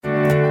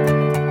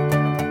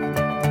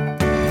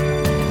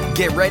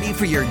Get ready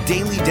for your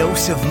daily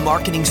dose of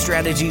marketing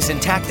strategies and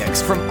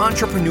tactics from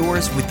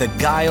entrepreneurs with the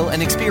guile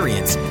and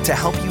experience to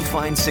help you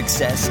find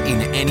success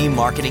in any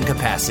marketing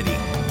capacity.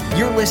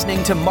 You're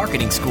listening to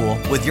Marketing School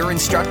with your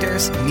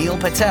instructors, Neil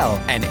Patel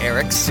and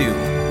Eric Siu.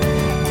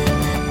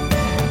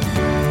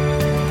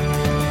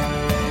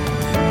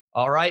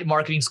 All right,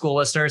 Marketing School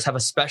listeners, have a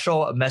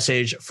special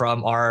message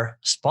from our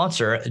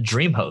sponsor,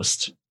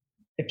 DreamHost.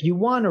 If you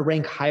want to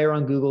rank higher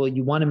on Google,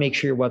 you want to make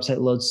sure your website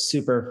loads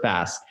super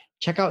fast.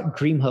 Check out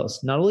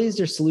DreamHost. Not only is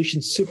their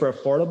solution super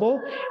affordable,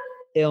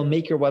 it'll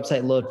make your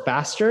website load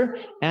faster,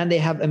 and they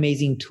have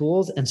amazing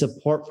tools and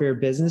support for your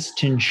business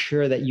to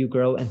ensure that you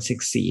grow and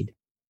succeed.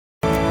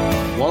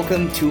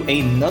 Welcome to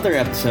another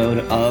episode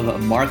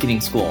of Marketing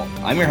School.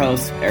 I'm your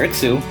host, Eric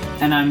Siu.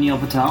 And I'm Neil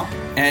Patel.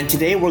 And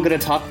today we're going to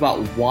talk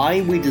about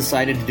why we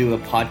decided to do a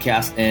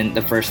podcast in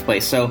the first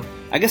place. So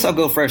I guess I'll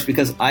go first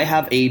because I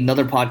have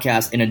another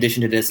podcast in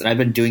addition to this, and I've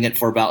been doing it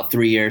for about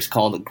 3 years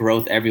called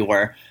Growth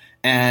Everywhere.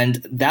 And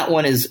that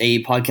one is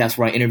a podcast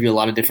where I interview a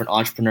lot of different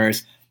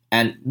entrepreneurs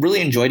and really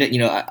enjoyed it. You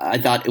know, I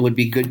thought it would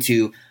be good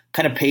to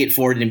kind of pay it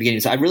forward in the beginning.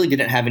 So I really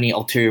didn't have any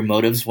ulterior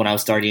motives when I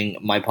was starting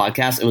my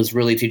podcast. It was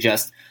really to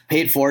just pay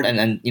it forward and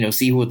then, you know,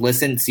 see who would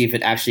listen, see if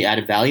it actually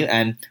added value.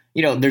 And,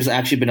 you know, there's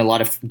actually been a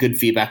lot of good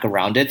feedback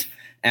around it.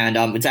 And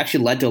it's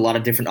actually led to a lot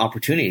of different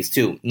opportunities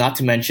too. Not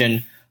to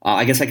mention,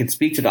 I guess I could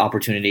speak to the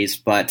opportunities,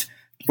 but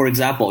for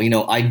example, you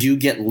know, I do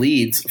get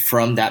leads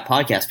from that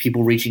podcast,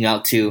 people reaching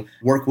out to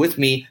work with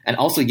me and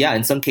also,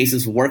 in some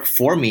cases work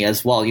for me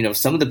as well. You know,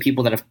 some of the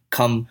people that have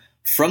come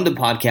from the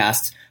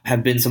podcast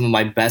have been some of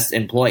my best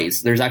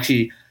employees. There's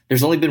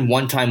only been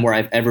one time where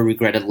I've ever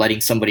regretted letting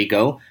somebody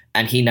go,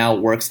 and he now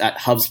works at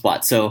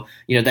HubSpot. So,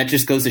 you know, that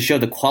just goes to show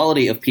the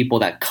quality of people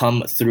that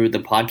come through the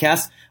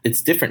podcast.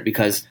 It's different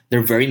because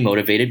they're very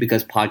motivated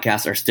because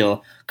podcasts are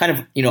still kind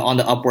of, you know, on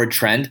the upward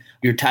trend.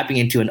 You're tapping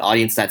into an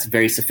audience that's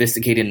very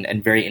sophisticated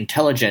and very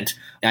intelligent,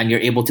 and you're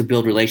able to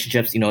build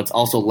relationships. You know, it's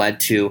also led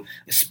to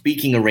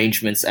speaking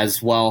arrangements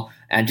as well,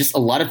 and just a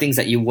lot of things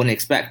that you wouldn't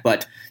expect.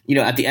 But, you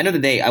know, at the end of the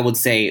day, I would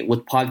say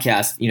with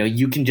podcasts, you know,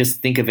 you can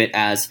just think of it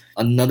as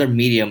another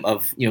medium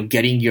of, you know,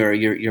 getting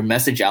your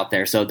message out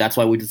there. So that's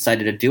why we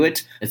decided to do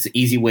it. It's an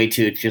easy way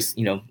to just,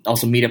 you know,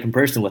 also meet up in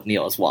person with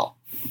Neil as well.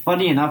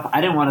 Funny enough,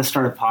 I didn't want to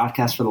start a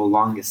podcast for the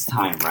longest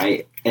time,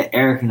 right?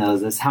 Eric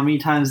knows this. How many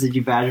times did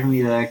you badger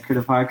me to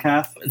create a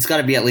podcast? It's got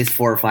to be at least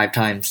 4 or 5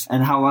 times.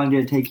 And how long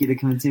did it take you to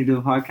convince me to do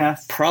a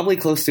podcast? Probably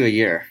close to a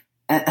year.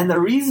 And the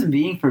reason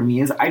being for me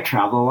is I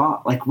travel a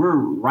lot. Like we're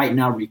right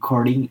now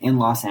recording in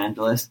Los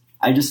Angeles.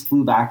 I just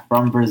flew back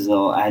from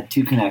Brazil. I had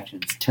 2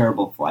 connections,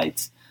 terrible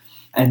flights.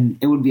 And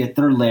it would be a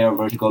third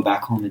layover to go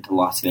back home into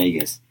Las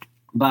Vegas.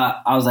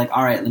 But I was like,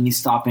 all right, let me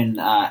stop in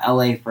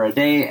LA for a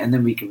day and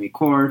then we can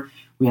record.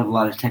 We have a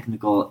lot of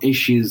technical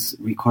issues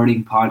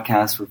recording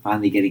podcasts. We're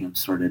finally getting them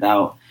sorted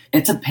out.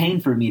 It's a pain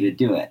for me to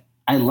do it.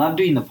 I love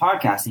doing the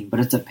podcasting, but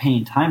it's a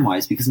pain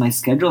time-wise because my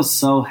schedule is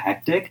so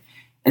hectic.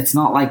 It's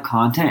not like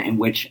content in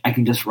which I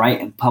can just write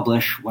and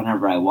publish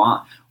whenever I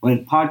want.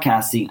 With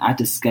podcasting, I have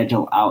to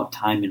schedule out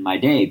time in my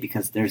day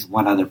because there's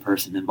one other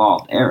person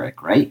involved,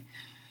 Eric, right?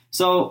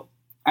 So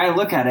I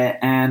look at it,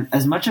 and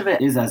as much of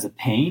it is as a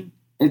pain,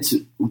 it's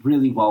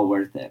really well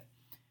worth it.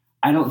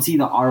 I don't see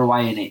the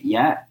ROI in it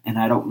yet, and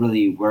I don't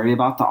really worry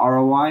about the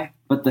ROI,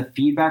 but the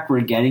feedback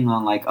we're getting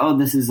on like, oh,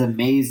 this is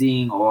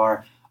amazing,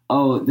 or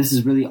oh, this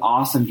is really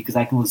awesome because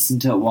I can listen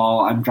to it while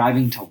I'm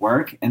driving to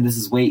work, and this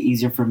is way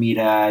easier for me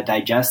to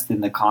digest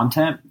than the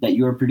content that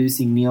you are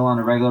producing, Neil, on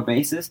a regular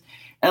basis.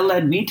 It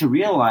led me to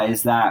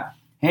realize that,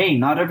 hey,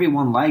 not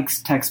everyone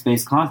likes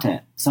text-based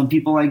content. Some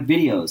people like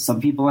videos,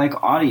 some people like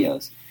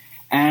audios.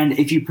 And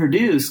if you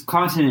produce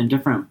content in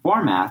different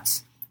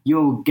formats,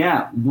 you'll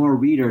get more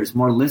readers,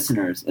 more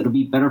listeners. It'll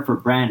be better for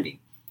branding.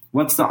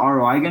 What's the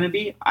ROI going to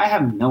be? I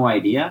have no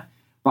idea,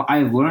 but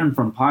I've learned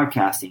from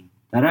podcasting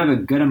that I have a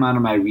good amount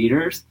of my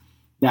readers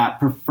that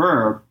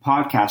prefer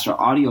podcasts or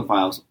audio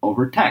files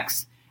over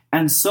text.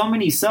 And so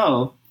many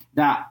so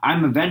that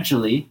I'm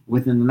eventually,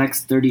 within the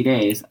next 30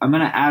 days, I'm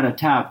going to add a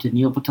tab to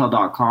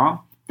neilpatel.com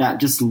that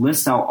just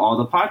lists out all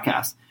the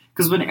podcasts.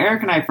 Because when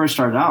Eric and I first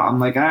started out, I'm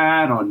like,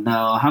 I don't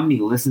know, how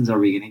many listens are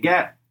we going to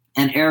get?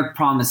 And Eric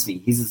promised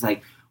me, he's just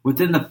like,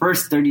 within the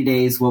first 30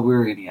 days, what we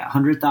were going to get,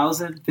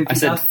 100,000, 50,000? I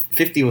said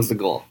 50 was the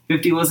goal.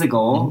 50 was the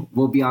goal. Mm-hmm.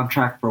 We'll be on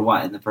track for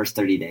what in the first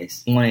 30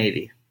 days?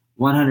 180.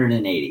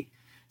 180.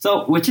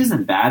 So, which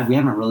isn't bad. We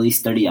haven't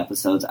released 30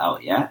 episodes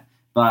out yet,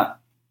 but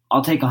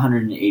I'll take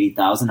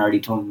 180,000. I already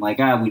told him, like,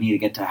 we need to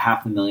get to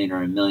 500,000 or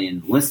 1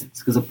 million listens.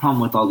 Because the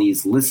problem with all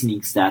these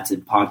listening stats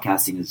in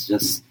podcasting is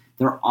just,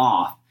 they're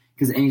off.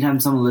 Because anytime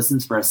someone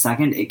listens for a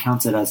second, it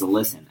counts it as a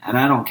listen. And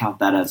I don't count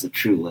that as a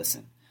true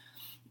listen.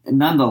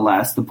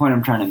 Nonetheless, the point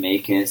I'm trying to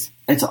make is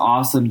it's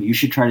awesome. You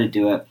should try to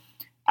do it.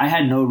 I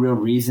had no real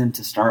reason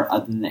to start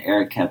other than that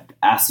Eric kept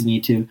asking me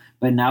to.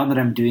 But now that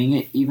I'm doing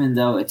it, even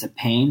though it's a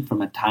pain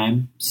from a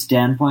time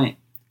standpoint,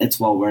 it's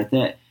well worth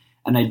it.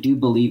 And I do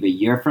believe a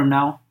year from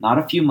now, not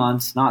a few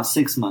months, not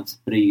 6 months,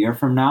 but a year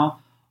from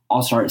now,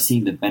 I'll start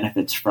seeing the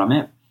benefits from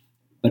it.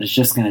 But it's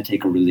just going to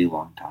take a really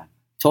long time.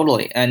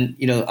 Totally. And,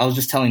 I was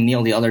just telling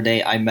Neil the other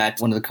day, I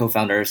met one of the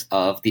co-founders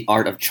of The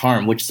Art of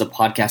Charm, which is a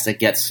podcast that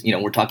gets,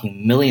 we're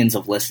talking millions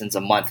of listens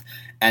a month.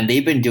 And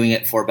they've been doing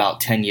it for about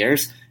 10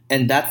 years.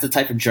 And that's the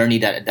type of journey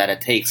that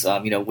it takes.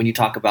 When you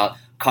talk about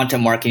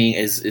content marketing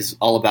is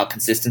all about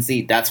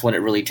consistency, that's what it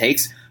really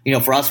takes.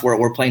 For us,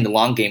 we're playing the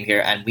long game here.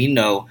 And we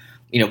know,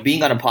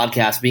 being on a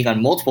podcast, being on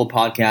multiple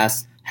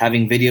podcasts,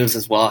 having videos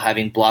as well,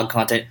 having blog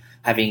content,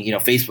 having,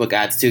 Facebook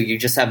ads too, you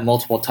just have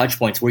multiple touch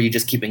points where you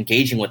just keep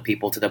engaging with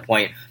people to the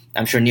point.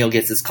 I'm sure Neil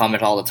gets this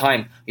comment all the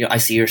time. I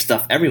see your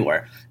stuff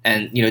everywhere.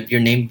 And, your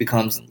name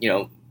becomes,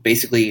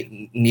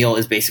 basically Neil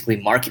is basically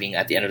marketing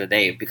at the end of the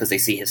day because they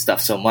see his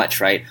stuff so much,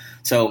 right?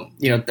 So,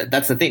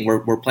 that's the thing.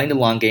 We're playing the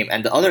long game.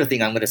 And the other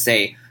thing I'm going to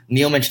say,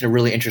 Neil mentioned a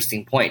really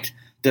interesting point.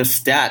 The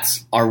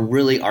stats are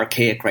really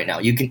archaic right now.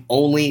 You can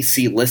only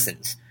see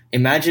listens.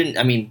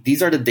 Imagine,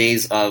 these are the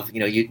days of,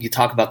 you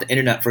talk about the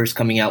internet first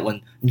coming out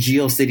when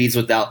GeoCities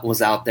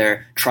was out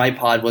there,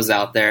 Tripod was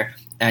out there,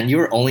 and you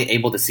were only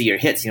able to see your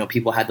hits.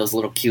 People had those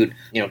little cute,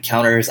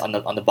 counters on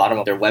the bottom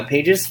of their web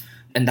pages,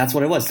 and that's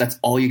what it was. That's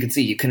all you could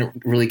see. You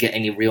couldn't really get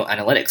any real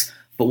analytics.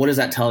 But what does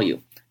that tell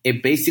you?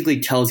 It basically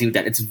tells you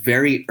that it's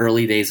very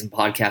early days in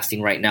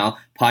podcasting right now.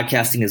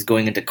 Podcasting is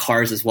going into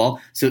cars as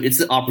well. So it's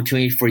the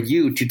opportunity for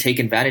you to take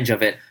advantage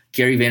of it.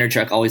 Gary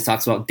Vaynerchuk always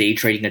talks about day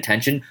trading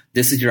attention.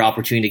 This is your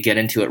opportunity to get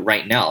into it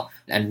right now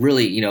and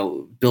really,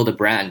 build a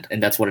brand.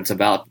 And that's what it's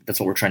about. That's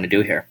what we're trying to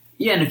do here.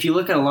 Yeah, and if you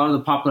look at a lot of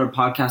the popular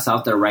podcasts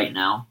out there right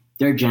now,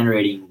 they're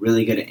generating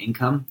really good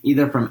income,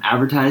 either from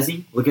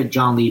advertising. Look at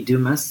John Lee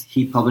Dumas.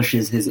 He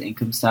publishes his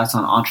income stats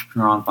on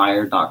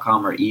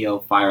entrepreneuronfire.com or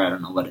EOFire. I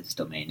don't know what his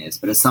domain is,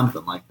 but it's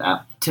something like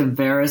that. Tim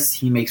Ferriss,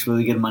 he makes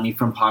really good money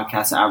from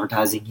podcast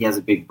advertising. He has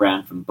a big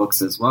brand from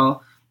books as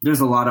well. There's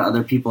a lot of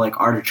other people like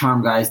Art of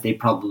Charm guys. They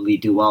probably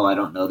do well. I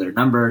don't know their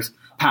numbers.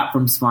 Pat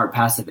from Smart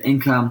Passive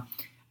Income.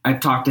 I've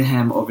talked to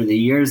him over the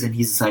years, and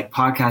he's just like,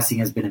 podcasting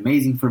has been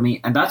amazing for me.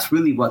 And that's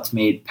really what's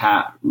made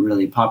Pat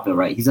really popular,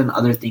 right? He's done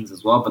other things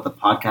as well, but the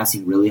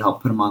podcasting really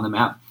helped put him on the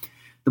map.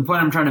 The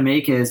point I'm trying to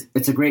make is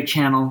it's a great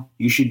channel.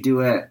 You should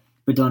do it,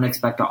 but don't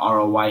expect a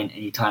ROI in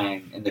any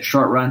time in the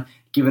short run.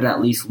 Give it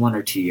at least 1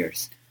 or 2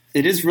 years.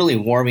 It is really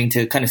warming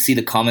to kind of see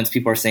the comments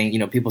people are saying.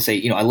 People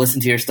say, I listen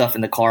to your stuff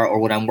in the car or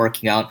when I'm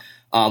working out.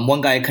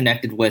 One guy I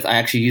connected with, I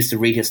actually used to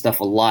read his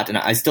stuff a lot, and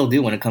I still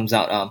do when it comes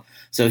out.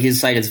 So his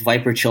site is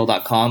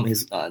viperchill.com.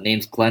 His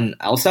name's Glenn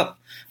Alsop,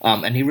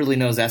 and he really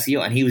knows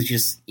SEO. And he was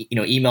just,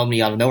 emailed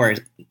me out of nowhere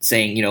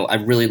saying, I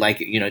really like,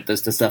 the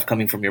stuff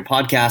coming from your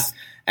podcast,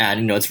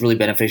 and it's really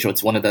beneficial.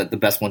 It's one of the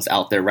best ones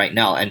out there right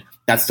now. And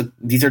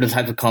these are the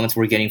types of comments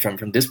we're getting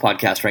from this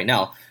podcast right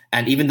now.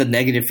 And even the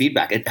negative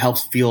feedback, it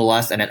helps fuel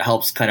us, and it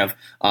helps it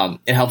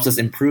helps us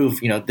improve,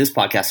 this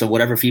podcast. So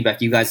whatever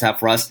feedback you guys have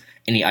for us,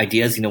 any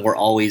ideas, we're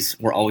always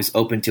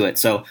open to it.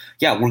 So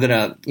yeah, we're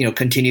going to,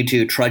 continue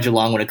to trudge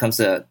along when it comes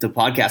to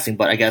podcasting.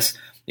 But I guess,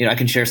 I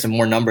can share some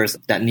more numbers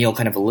that Neil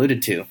kind of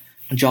alluded to.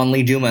 John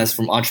Lee Dumas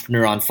from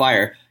Entrepreneur on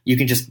Fire. You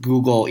can just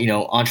Google,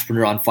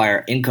 Entrepreneur on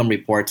Fire income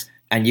reports,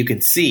 and you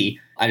can see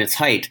at its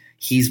height,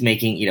 he's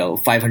making,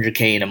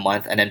 $500K in a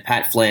month. And then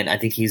Pat Flynn, I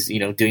think he's,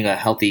 doing a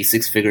healthy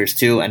 6 figures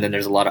too. And then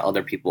there's a lot of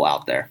other people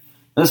out there.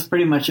 That's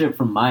pretty much it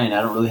from mine.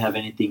 I don't really have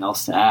anything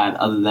else to add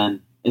other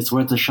than it's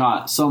worth a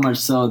shot. So much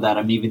so that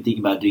I'm even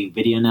thinking about doing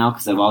video now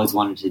because I've always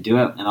wanted to do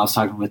it. And I was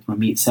talking with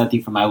Ramit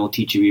Sethi from I Will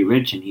Teach You to Be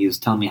Rich, and he was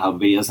telling me how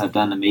videos have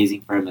done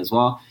amazing for him as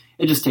well.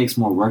 It just takes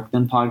more work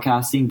than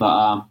podcasting,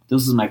 but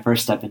this is my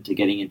first step into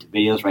getting into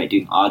videos, right?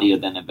 Doing audio,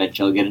 then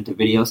eventually I'll get into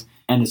videos.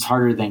 And it's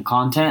harder than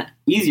content.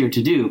 Easier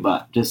to do,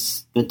 but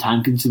just the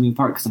time-consuming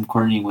part because I'm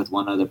coordinating with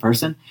one other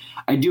person.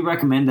 I do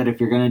recommend that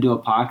if you're going to do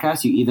a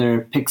podcast, you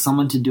either pick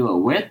someone to do it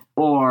with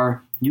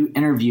or you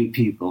interview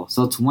people.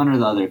 So it's one or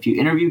the other. If you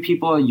interview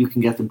people, you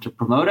can get them to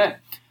promote it.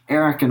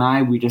 Eric and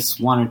I, we just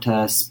wanted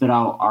to spit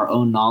out our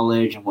own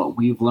knowledge and what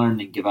we've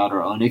learned and give out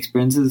our own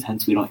experiences.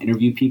 Hence, we don't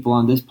interview people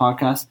on this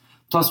podcast.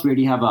 Plus, we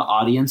already have an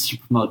audience to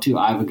promote too.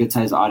 I have a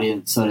good-sized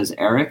audience, so does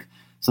Eric.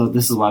 So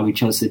this is why we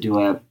chose to do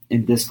it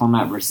in this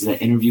format versus an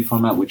interview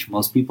format, which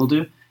most people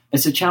do.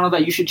 It's a channel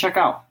that you should check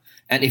out.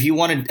 And if you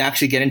want to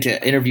actually get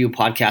into interview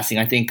podcasting,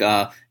 I think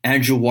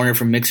Andrew Warner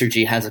from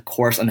Mixergy has a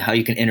course on how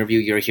you can interview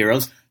your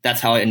heroes. That's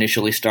how I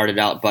initially started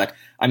out. But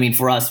I mean,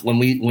 for us, when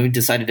we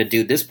decided to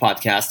do this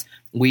podcast,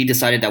 we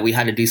decided that we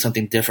had to do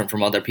something different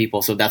from other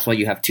people. So that's why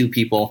you have 2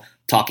 people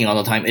talking all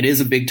the time. It is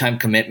a big time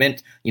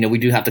commitment. We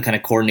do have to kind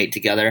of coordinate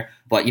together,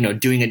 but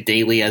doing it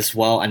daily as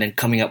well. And then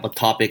coming up with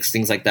topics,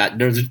 things like that.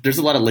 There's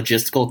a lot of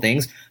logistical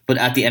things, but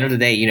at the end of the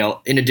day,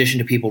 in addition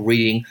to people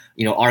reading,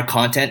 our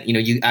content,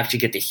 you actually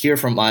get to hear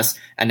from us.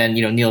 And then,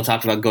 Neil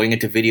talked about going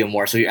into video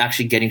more. So you're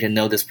actually getting to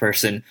know this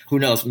person. Who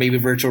knows? Maybe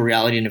virtual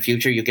reality in the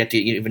future, you'll get to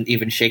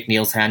even shake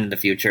Neil's hand in the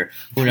future.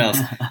 Who knows?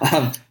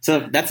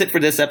 So that's it for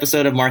this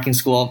episode of Marketing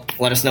School.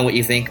 Let us know what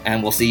you think,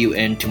 and we'll see you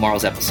in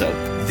tomorrow's episode.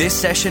 This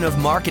session of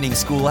Marketing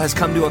School has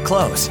come to a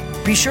close.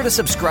 Be sure to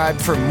subscribe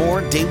for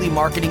more daily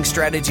marketing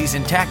strategies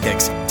and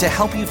tactics to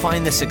help you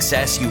find the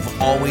success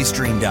you've always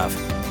dreamed of.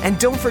 And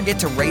don't forget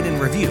to rate and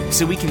review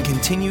so we can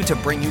continue to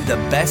bring you the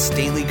best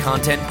daily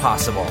content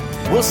possible.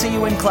 We'll see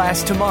you in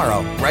class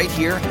tomorrow, right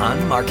here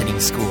on Marketing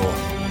School.